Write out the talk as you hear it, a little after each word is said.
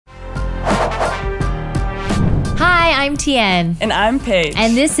I'm Tien. And I'm Paige.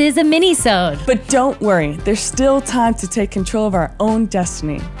 And this is a mini-sode. But don't worry, there's still time to take control of our own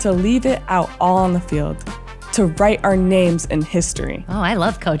destiny, to leave it out all on the field, to write our names in history. Oh, I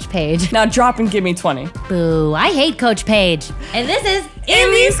love Coach Paige. Now drop and give me 20. Boo, I hate Coach Paige. And this is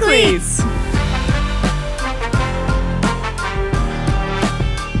In These Cleats.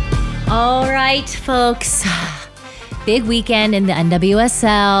 All right, folks. Big weekend in the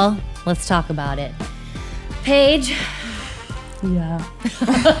NWSL. Let's talk about it. Paige. Yeah.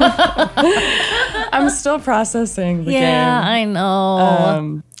 I'm still processing the game. Yeah, I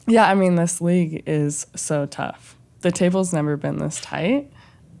know. Yeah, I mean, this league is so tough. The table's never been this tight.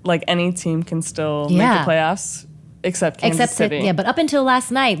 Like, any team can still make the playoffs except Kansas City. Yeah, but up until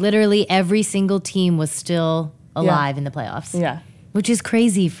last night, literally every single team was still alive in the playoffs. Yeah. Which is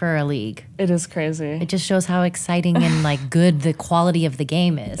crazy for a league. It is crazy. It just shows how exciting and like good the quality of the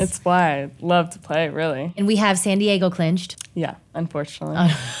game is. It's why I love to play, really. And we have San Diego clinched. Yeah, unfortunately.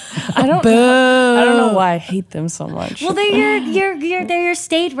 I don't know why I hate them so much. Well, they're your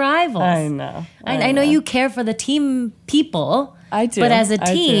state rivals. I know. I know you care for the team people. I do. But as a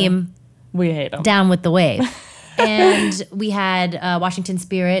team, we hate them. Down with the wave. And we had Washington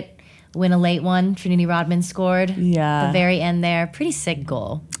Spirit win a late one. Trinity Rodman scored. Yeah. The very end there. Pretty sick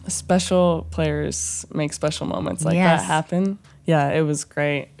goal. Special players make special moments like that happen. Yeah, it was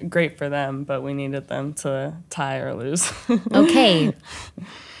great. Great for them, but we needed them to tie or lose. Okay.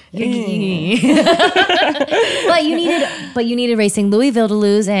 But you needed Racing Louisville to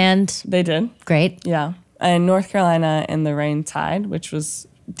lose, and they did. Great. Yeah. And North Carolina in the rain tied, which was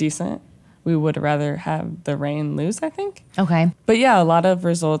decent. We would rather have the rain lose, I think. Okay. But yeah, a lot of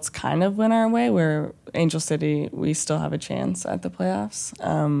results kind of went our way, where Angel City, we still have a chance at the playoffs,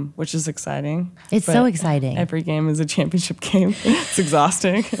 which is exciting. It's so exciting. Every game is a championship game. It's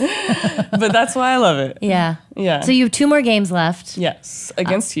exhausting. But that's why I love it. Yeah. Yeah. So you have 2 more games left. Yes,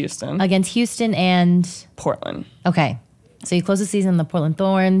 against Houston. Against Houston and Portland. Okay. So you close the season on the Portland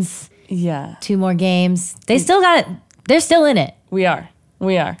Thorns. Yeah. 2 more games. They still got it. They're still in it. We are.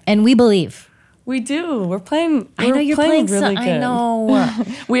 We are. And we believe. We do. We're playing. I know you're playing really good. I know.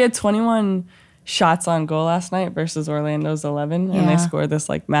 We had 21 shots on goal last night versus Orlando's 11, and they scored this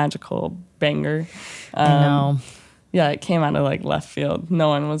like magical banger. I know. Yeah, it came out of like left field. No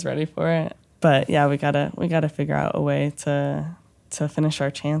one was ready for it. But yeah, we gotta figure out a way to finish our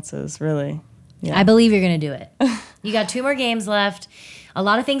chances. Really. Yeah. I believe you're gonna do it. You got 2 more games left. A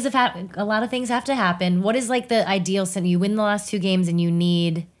lot of things have to happen. What is like the ideal scenario? You win the last 2 games and you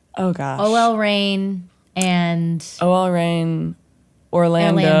need OL Reign and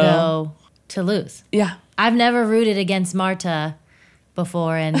Orlando to lose. Yeah. I've never rooted against Marta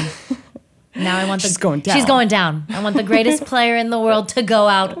before, and now I want she's going down. She's going down. I want the greatest player in the world to go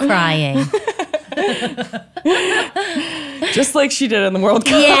out crying. Just like she did in the World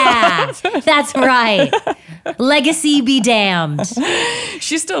Cup. Yeah, that's right. Legacy be damned.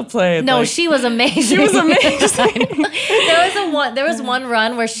 She still played. No, she was amazing. She was amazing. There was one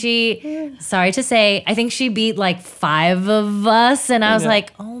run where she, sorry to say, I think she beat like 5 of us, and I was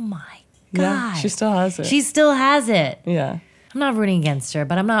like, oh my God. Yeah, she still has it. She still has it. Yeah. I'm not rooting against her,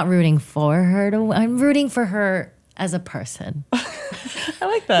 but I'm not rooting for her I'm rooting for her as a person. I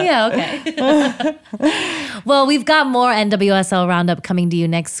like that. Yeah, okay. Well, we've got more NWSL Roundup coming to you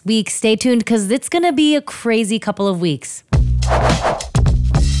next week. Stay tuned because it's going to be a crazy couple of weeks.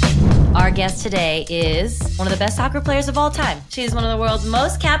 Our guest today is one of the best soccer players of all time. She's one of the world's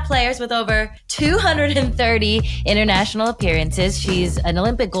most capped players with over 230 international appearances. She's an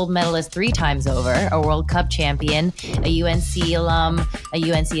Olympic gold medalist 3 times over, a World Cup champion, a UNC alum,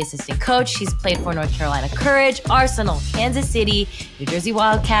 a UNC assistant coach. She's played for North Carolina Courage, Arsenal, Kansas City, New Jersey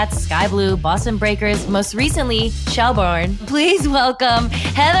Wildcats, Sky Blue, Boston Breakers, most recently, Shelbourne. Please welcome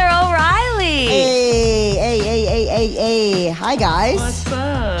Heather O'Reilly. Hey. Hi, guys. What's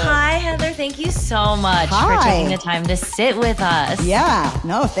up? Hi, Heather. Thank you so much for taking the time to sit with us. Yeah.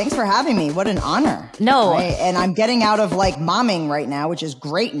 No, thanks for having me. What an honor. No. And I'm getting out of like momming right now, which is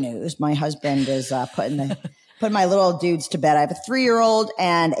great news. My husband is putting my little dudes to bed. I have a 3-year-old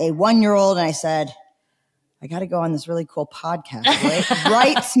and a 1-year-old. And I said, I got to go on this really cool podcast,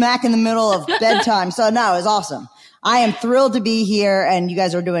 right smack in the middle of bedtime. So no, it was awesome. I am thrilled to be here, and you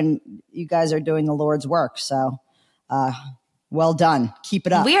guys are doing the Lord's work. So, well done. Keep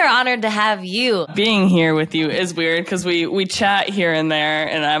it up. We are honored to have you. Being here with you is weird because we chat here and there,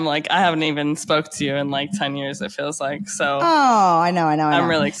 and I'm like, I haven't even spoke to you in like 10 years, it feels like. So I know. I'm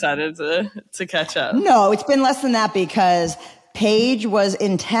really excited to catch up. No, it's been less than that because Paige was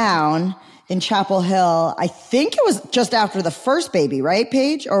in town in Chapel Hill. I think it was just after the first baby, right,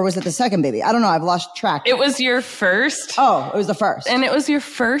 Paige? Or was it the second baby? I don't know. I've lost track. It was your first. Oh, it was the first. And it was your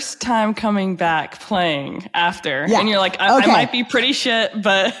first time coming back playing after. Yeah. And you're like, I might be pretty shit,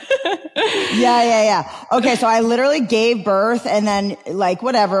 but. Yeah. Okay, so I literally gave birth and then like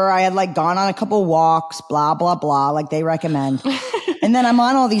whatever. I had like gone on a couple walks, blah, blah, blah, like they recommend. And then I'm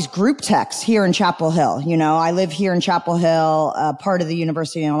on all these group texts here in Chapel Hill. You know, I live here in Chapel Hill, part of the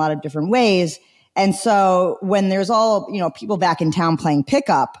university in a lot of different ways. And so when there's all, you know, people back in town playing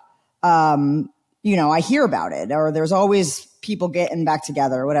pickup, you know, I hear about it, or there's always people getting back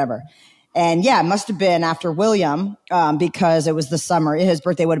together or whatever. And yeah, it must have been after William, because it was the summer. His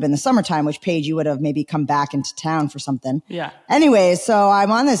birthday would have been the summertime, which Paige, you would have maybe come back into town for something. Yeah. Anyways, so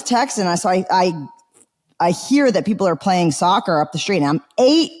I'm on this text and I hear that people are playing soccer up the street. And I'm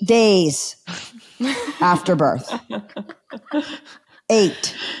 8 days after birth.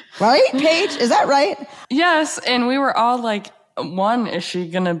 8. Right, Paige? Is that right? Yes. And we were all like, one, is she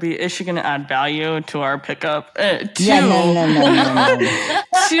going to add value to our pickup? Two, Yeah, no.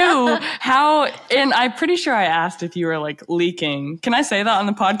 two, how, and I'm pretty sure I asked if you were like leaking. Can I say that on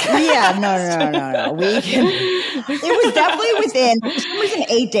the podcast? Yeah, no. It was definitely within, for some reason,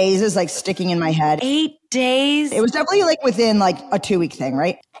 8 days is like sticking in my head. 8 days? It was definitely like within like a 2-week thing,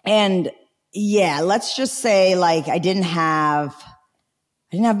 right? And yeah, let's just say like I didn't have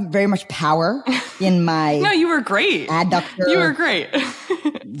very much power in my No, you were great. Adductor. You were great.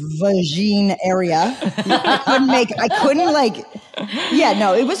 Vagine area.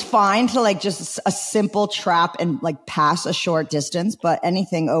 It was fine to like just a simple trap and like pass a short distance, but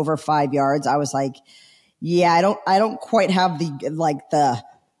anything over 5 yards, I was like, yeah, I don't quite have the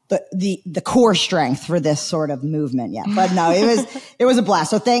core strength for this sort of movement yet. But no, it was a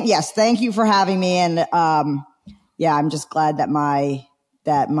blast. So thank you for having me. And I'm just glad that my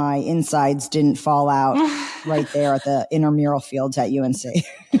insides didn't fall out right there at the intramural fields at UNC.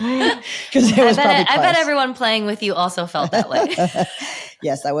 Because it was I bet everyone playing with you also felt that way.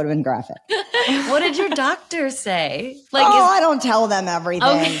 Yes, that would have been graphic. What did your doctor say? I don't tell them everything.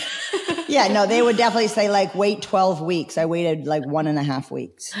 Okay. Yeah, no, they would definitely say like wait 12 weeks. I waited like 1.5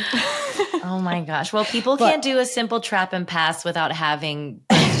 weeks. Oh my gosh. Well, people can't do a simple trap and pass without having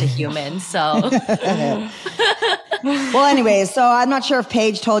birth to humans. So. Well, anyways, so I'm not sure if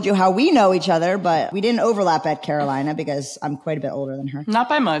Paige told you how we know each other, but we didn't overlap at Carolina because I'm quite a bit older than her. Not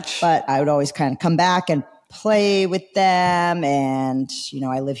by much. But I would always kind of come back and play with them. And, you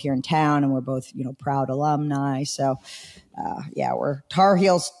know, I live here in town and we're both, you know, proud alumni. So, we're Tar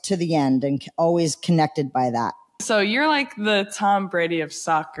Heels to the end and always connected by that. So you're like the Tom Brady of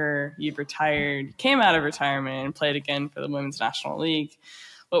soccer. You've retired, came out of retirement and played again for the Women's National League.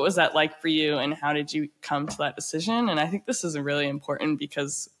 What was that like for you, and how did you come to that decision? And I think this is really important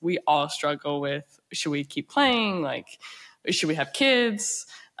because we all struggle with, should we keep playing? Like, should we have kids?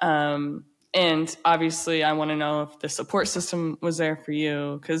 And obviously I want to know if the support system was there for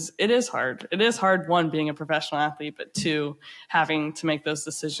you, because it is hard. It is hard, one, being a professional athlete, but two, having to make those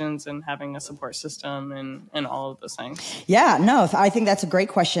decisions and having a support system and all of those things. Yeah, no, I think that's a great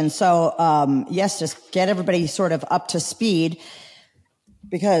question. So, yes, just get everybody sort of up to speed.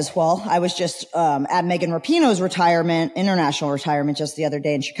 Because, well, I was just at Megan Rapinoe's international retirement, just the other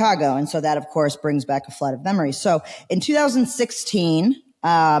day in Chicago. And so that, of course, brings back a flood of memories. So in 2016,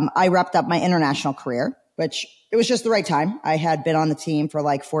 I wrapped up my international career, which it was just the right time. I had been on the team for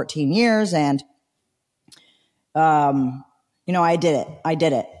like 14 years and, you know, I did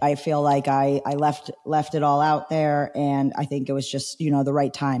it. I feel like I left it all out there, and I think it was just, you know, the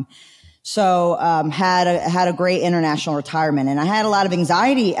right time. So, had a great international retirement, and I had a lot of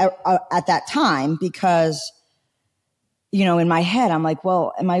anxiety at that time because, you know, in my head, I'm like,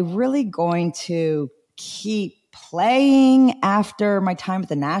 well, am I really going to keep playing after my time with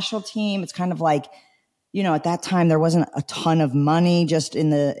the national team? It's kind of like, you know, at that time there wasn't a ton of money just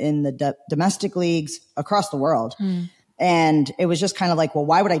in the domestic leagues across the world. And it was just kind of like, well,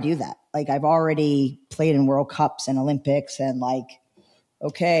 why would I do that? Like, I've already played in World Cups and Olympics, and like,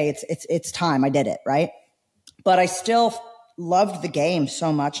 okay, it's time. I did it, right? But I still loved the game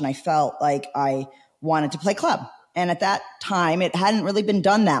so much, and I felt like I wanted to play club. And at that time, it hadn't really been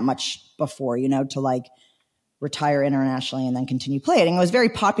done that much before, you know, to like retire internationally and then continue playing. It was very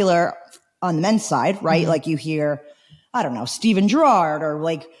popular on the men's side, right? Mm-hmm. Like you hear, I don't know, Steven Gerrard or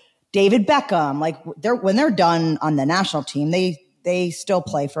like David Beckham, like when they're done on the national team, they still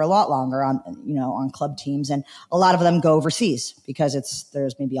play for a lot longer on club teams. And a lot of them go overseas because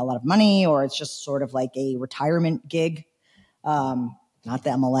there's maybe a lot of money, or it's just sort of like a retirement gig. Not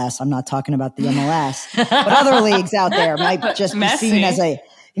the MLS. I'm not talking about the MLS, but other leagues out there might just be seen as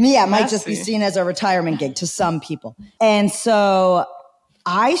Yeah, it might just be seen as a retirement gig to some people. And so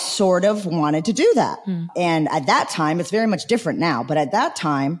I sort of wanted to do that. And at that time, it's very much different now, but at that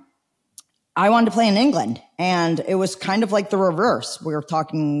time, I wanted to play in England. And it was kind of like the reverse. We were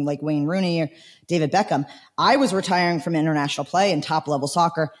talking like Wayne Rooney or David Beckham. I was retiring from international play and top level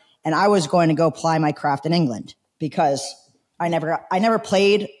soccer, and I was going to go ply my craft in England because I never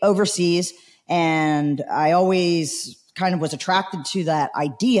played overseas, and I always kind of was attracted to that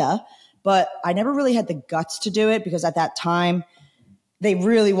idea, but I never really had the guts to do it because at that time they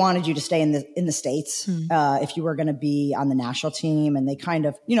really wanted you to stay in the States if you were going to be on the national team. And they kind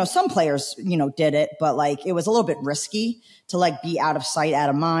of, some players, did it, but like it was a little bit risky to like be out of sight, out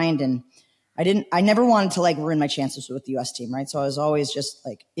of mind. And I never wanted to like ruin my chances with the US team. Right. So I was always just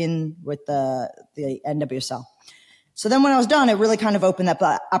like in with the NWSL. So then when I was done, it really kind of opened up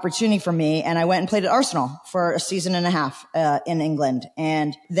the opportunity for me. And I went and played at Arsenal for a season and a half in England.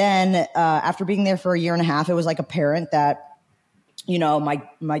 And then after being there for a year and a half, it was like apparent that,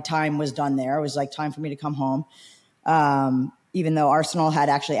 my time was done there. It was like time for me to come home. Even though Arsenal had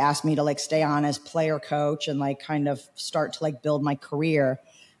actually asked me to like stay on as player coach and like kind of start to like build my career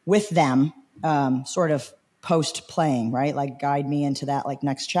with them, sort of post playing, right? Like guide me into that like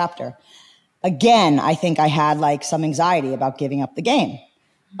next chapter. Again, I think I had like some anxiety about giving up the game.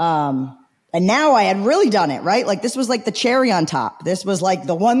 And now I had really done it, right? Like this was like the cherry on top. This was like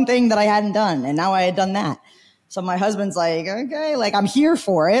the one thing that I hadn't done. And now I had done that. So my husband's like, okay, like I'm here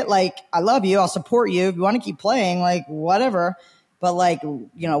for it. Like, I love you. I'll support you. If you want to keep playing, like whatever. But like,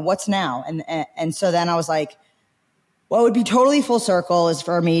 what's now? And so then I was like, what would be totally full circle is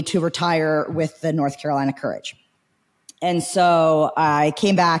for me to retire with the North Carolina Courage. And so I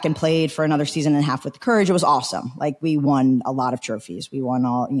came back and played for another season and a half with the Courage. It was awesome. Like we won a lot of trophies. We won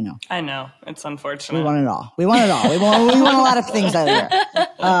all, I know. It's unfortunate. We won it all. We won a lot of things that year.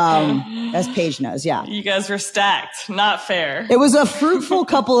 As Paige knows. Yeah. You guys were stacked. Not fair. It was a fruitful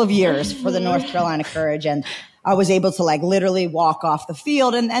couple of years for the North Carolina Courage. And I was able to like literally walk off the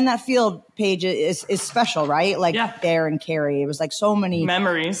field. And that field, Paige, is special, right? Like there and Carey. It was like so many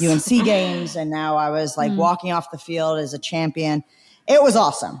memories. UNC games. And now I was like walking off the field as a champion. It was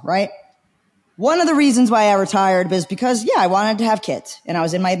awesome, right? One of the reasons why I retired was because, I wanted to have kids. And I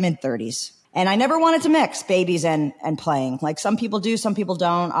was in my mid-30s. And I never wanted to mix babies and playing. Like some people do, some people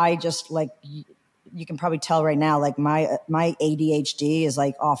don't. I just like, you can probably tell right now, like my ADHD is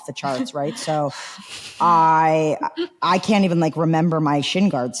like off the charts, right? So I can't even like remember my shin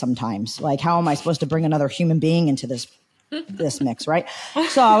guards sometimes. Like how am I supposed to bring another human being into this mix, right?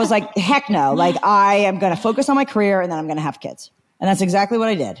 So I was like, heck no. Like I am going to focus on my career and then I'm going to have kids. And that's exactly what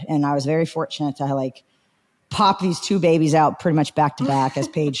I did. And I was very fortunate to like pop these two babies out pretty much back to back as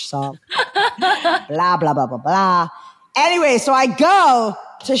Paige saw. Blah, blah, blah, blah, blah. Anyway, so I go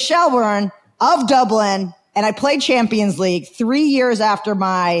to Shelbourne of Dublin, and I played Champions League 3 years after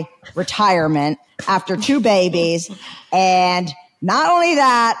my retirement, after two babies. And not only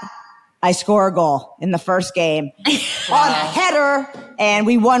that, I score a goal in the first game on a header, and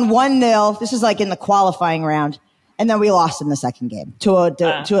we won 1-0. This is like in the qualifying round. And then we lost in the second game to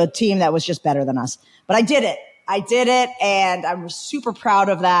a team that was just better than us. But I did it, and I'm super proud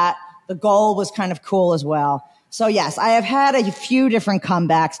of that. The goal was kind of cool as well. So yes, I have had a few different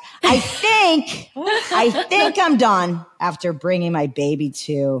comebacks. I think I'm done after bringing my baby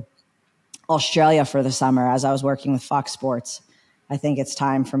to Australia for the summer as I was working with Fox Sports. I think it's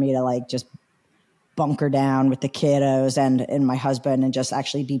time for me to like just bunker down with the kiddos and my husband and just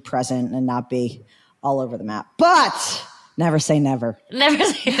actually be present and not be all over the map. But never say never. Never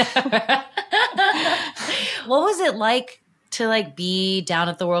say never. What was it like to like be down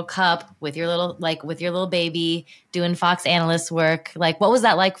at the World Cup with your little baby doing Fox analyst work? Like, what was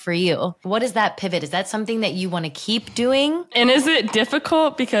that like for you? What is that pivot? Is that something that you want to keep doing? And is it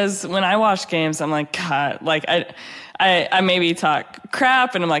difficult? Because when I watch games, I'm like, God, like I maybe talk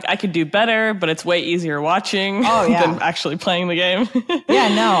crap and I'm like, I could do better, but it's way easier watching than actually playing the game. Yeah,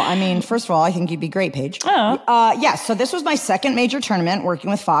 no, I mean, first of all, I think you'd be great, Paige. Oh. So this was my second major tournament working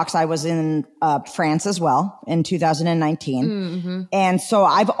with Fox. I was in France as well in 2019. Mm-hmm. And so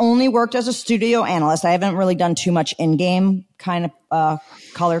I've only worked as a studio analyst. I haven't really done too much in-game kind of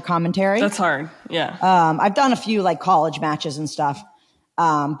color commentary. That's hard, yeah. I've done a few like college matches and stuff.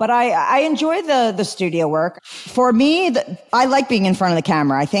 But I enjoy the studio work. For me, I like being in front of the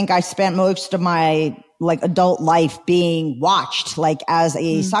camera. I think I spent most of my like adult life being watched like as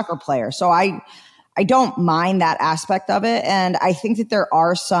a soccer player. So I don't mind that aspect of it. And I think that there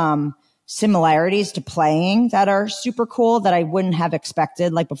are some similarities to playing that are super cool that I wouldn't have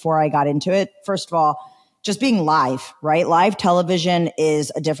expected like before I got into it. First of all, just being live, right? Live television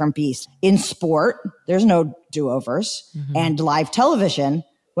is a different beast. In sport, there's no do-overs. And live television,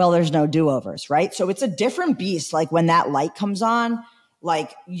 well, there's no do-overs, right? So it's a different beast. Like when that light comes on,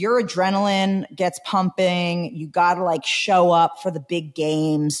 like your adrenaline gets pumping. You got to like show up for the big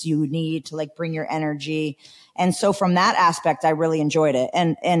games. You need to like bring your energy. And so from that aspect, I really enjoyed it.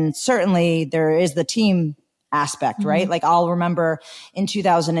 And certainly there is the team aspect, right? Like I'll remember in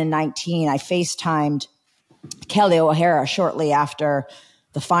 2019, I FaceTimed Kelly O'Hara shortly after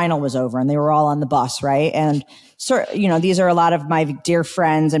the final was over and they were all on the bus, right? And so, you know, these are a lot of my dear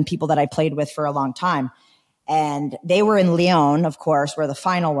friends and people that I played with for a long time. And they were in Lyon, of course, where the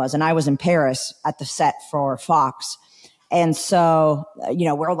final was. And I was in Paris at the set for Fox. And so, you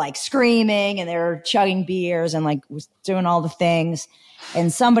know, we're like screaming and they're chugging beers and like doing all the things.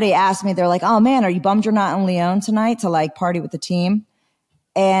 And somebody asked me, they're like, oh man, are you bummed you're not in Lyon tonight to like party with the team?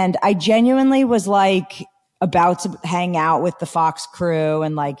 And I genuinely was like about to hang out with the Fox crew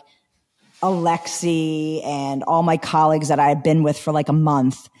and like Alexi and all my colleagues that I had been with for like a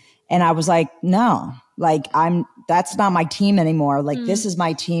month. And I was like, no, like that's not my team anymore. Like this is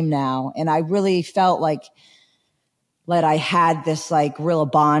my team now. And I really felt like I had this like real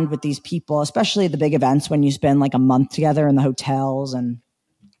bond with these people, especially the big events when you spend like a month together in the hotels and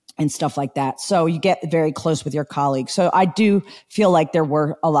stuff like that. So you get very close with your colleagues. So I do feel like there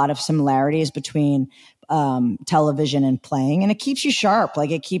were a lot of similarities between television and playing, and it keeps you sharp.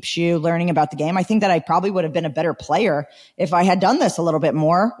 Like it keeps you learning about the game. I think that I probably would have been a better player if I had done this a little bit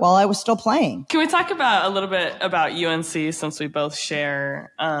more while I was still playing. Can we talk about a little bit about UNC since we both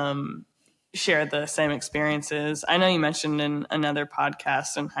share the same experiences? I know you mentioned in another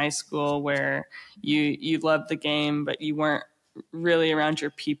podcast in high school where you loved the game, but you weren't really around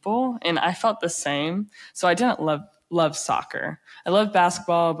your people. And I felt the same. So I didn't love soccer. I loved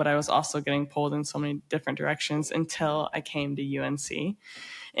basketball, but I was also getting pulled in so many different directions until I came to UNC.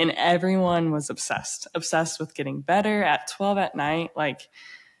 And everyone was obsessed with getting better at 12 at night. Like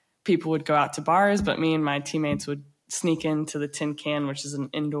people would go out to bars, but me and my teammates would sneak into the Tin Can, which is an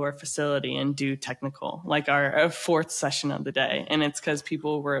indoor facility, and do technical, like our fourth session of the day. And it's because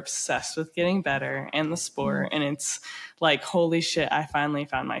people were obsessed with getting better and the sport. And it's like, holy shit, I finally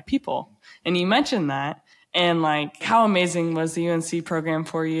found my people. And you mentioned that. And like, how amazing was the UNC program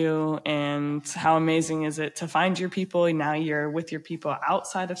for you? And how amazing is it to find your people? Now you're with your people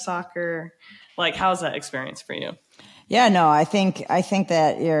outside of soccer. Like, how's that experience for you? Yeah, no, I think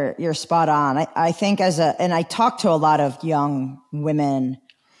that you're spot on. I think and I talk to a lot of young women,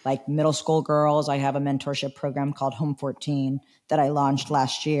 like middle school girls. I have a mentorship program called Home 14 that I launched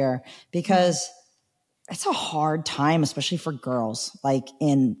last year because it's a hard time, especially for girls, like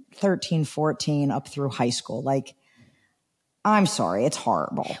in 13, 14 up through high school. Like, I'm sorry, it's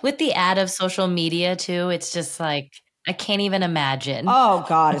horrible. With the ad of social media too, it's just like, I can't even imagine. Oh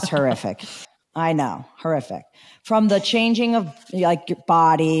God, it's horrific. I know, horrific. From the changing of like your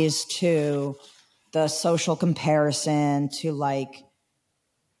bodies to the social comparison to like,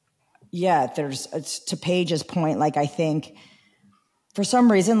 yeah, it's to Paige's point. Like, I think for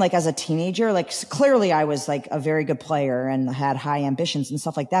some reason, like as a teenager, like clearly I was like a very good player and had high ambitions and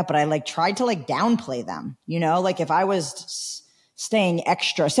stuff like that. But I like tried to like downplay them, you know, like if I was staying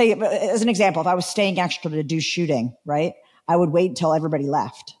extra, say as an example, if I was staying extra to do shooting, right? I would wait until everybody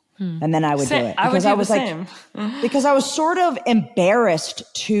left. And then I would do it because I was like, because I was sort of embarrassed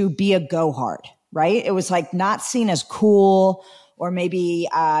to be a go hard, right? It was like not seen as cool, or maybe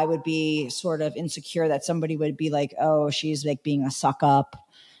I would be sort of insecure that somebody would be like, oh, she's like being a suck up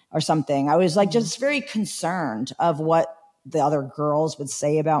or something. I was like just very concerned of what the other girls would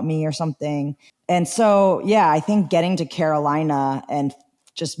say about me or something. And so, yeah, I think getting to Carolina and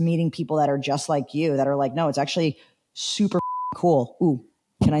just meeting people that are just like you, that are like, no, it's actually super cool. Ooh.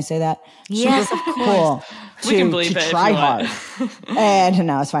 Can I say that? Yes, super cool. We can believe it. Try hard. And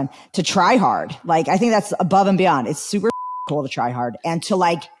no, it's fine. To try hard. Like, I think that's above and beyond. It's super cool to try hard and to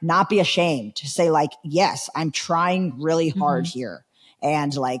like not be ashamed to say like, yes, I'm trying really hard here.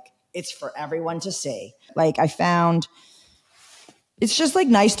 And like, it's for everyone to see. Like, I found it's just like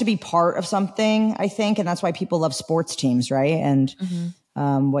nice to be part of something, I think. And that's why people love sports teams, right? And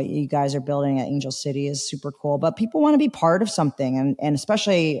what you guys are building at Angel City is super cool, but people want to be part of something. And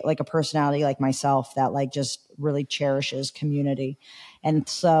especially like a personality like myself that like just really cherishes community. And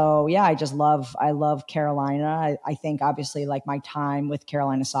so, yeah, I love Carolina. I think obviously like my time with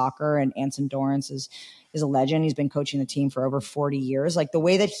Carolina soccer and Anson Dorrance is a legend. He's been coaching the team for over 40 years. Like the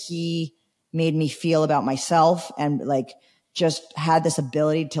way that he made me feel about myself and like just had this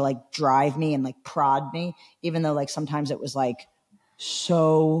ability to like drive me and like prod me, even though like sometimes it was like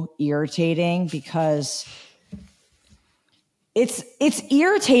so irritating because it's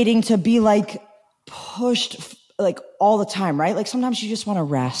irritating to be like pushed like all the time, right? Like sometimes you just want to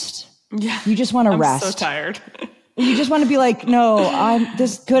rest. Yeah. You just want to rest. I'm so tired. You just want to be like, no,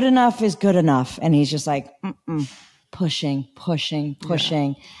 this good enough is good enough. And he's just like, pushing.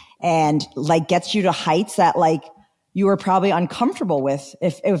 Yeah. And like gets you to heights that like you were probably uncomfortable with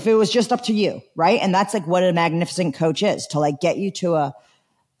if it was just up to you. Right. And that's like what a magnificent coach is, to like get you to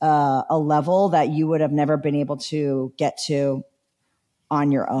a level that you would have never been able to get to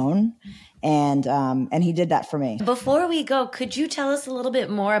on your own. And he did that for me. Before we go, could you tell us a little bit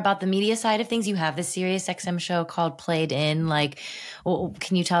more about the media side of things? You have this Sirius XM show called Played In. Like,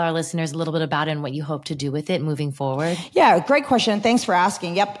 can you tell our listeners a little bit about it and what you hope to do with it moving forward? Yeah, great question. Thanks for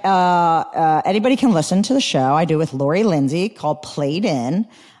asking. Yep. Anybody can listen to the show I do with Lori Lindsay called Played In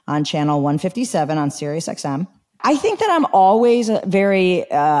on channel 157 on Sirius XM. I think that I'm always very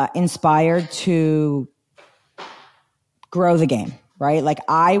inspired to grow the game. Right? Like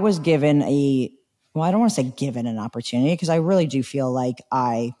I was given I don't want to say given an opportunity because I really do feel like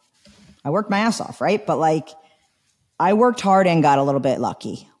I worked my ass off, right? But like I worked hard and got a little bit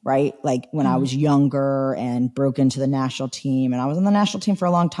lucky, right? Like when I was younger and broke into the national team, and I was on the national team for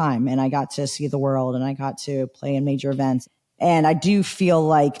a long time, and I got to see the world and I got to play in major events. And I do feel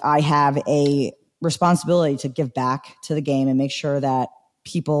like I have a responsibility to give back to the game and make sure that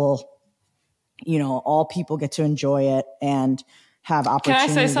people, all people get to enjoy it and have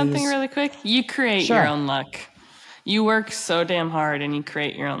opportunities. Can I say something really quick? You create your own luck. You work so damn hard and you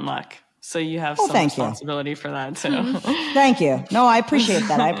create your own luck. So you have some responsibility for that too. Thank you. No, I appreciate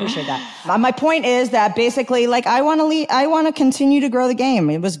that. My point is that basically like I want to continue to grow the game.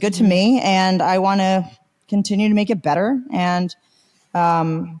 It was good to me and I want to continue to make it better. And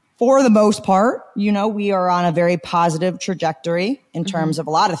for the most part, we are on a very positive trajectory in terms of a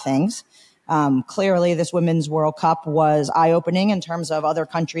lot of things. Clearly, this Women's World Cup was eye-opening in terms of other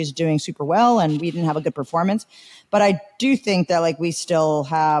countries doing super well, and we didn't have a good performance. But I do think that like we still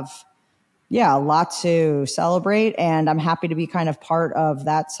have, a lot to celebrate, and I'm happy to be kind of part of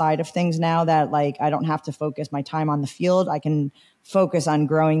that side of things now that like I don't have to focus my time on the field. I can focus on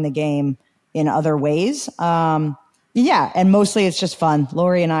growing the game in other ways. And mostly it's just fun.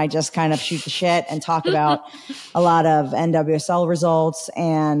 Lori and I just kind of shoot the shit and talk about a lot of NWSL results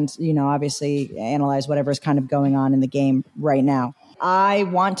and, obviously analyze whatever's kind of going on in the game right now. I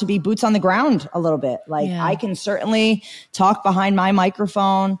want to be boots on the ground a little bit. Like I can certainly talk behind my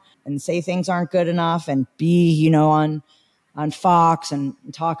microphone and say things aren't good enough and be, on Fox and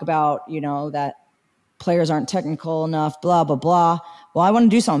talk about, that players aren't technical enough, blah, blah, blah. Well, I want to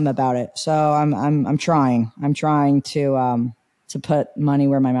do something about it. So I'm trying. I'm trying to put money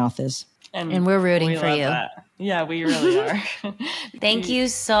where my mouth is. And we're rooting for you. That. Yeah, we really are. Thank you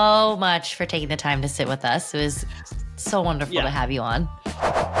so much for taking the time to sit with us. It was so wonderful to have you on.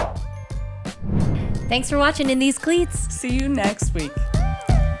 Thanks for watching In These Cleats. See you next week.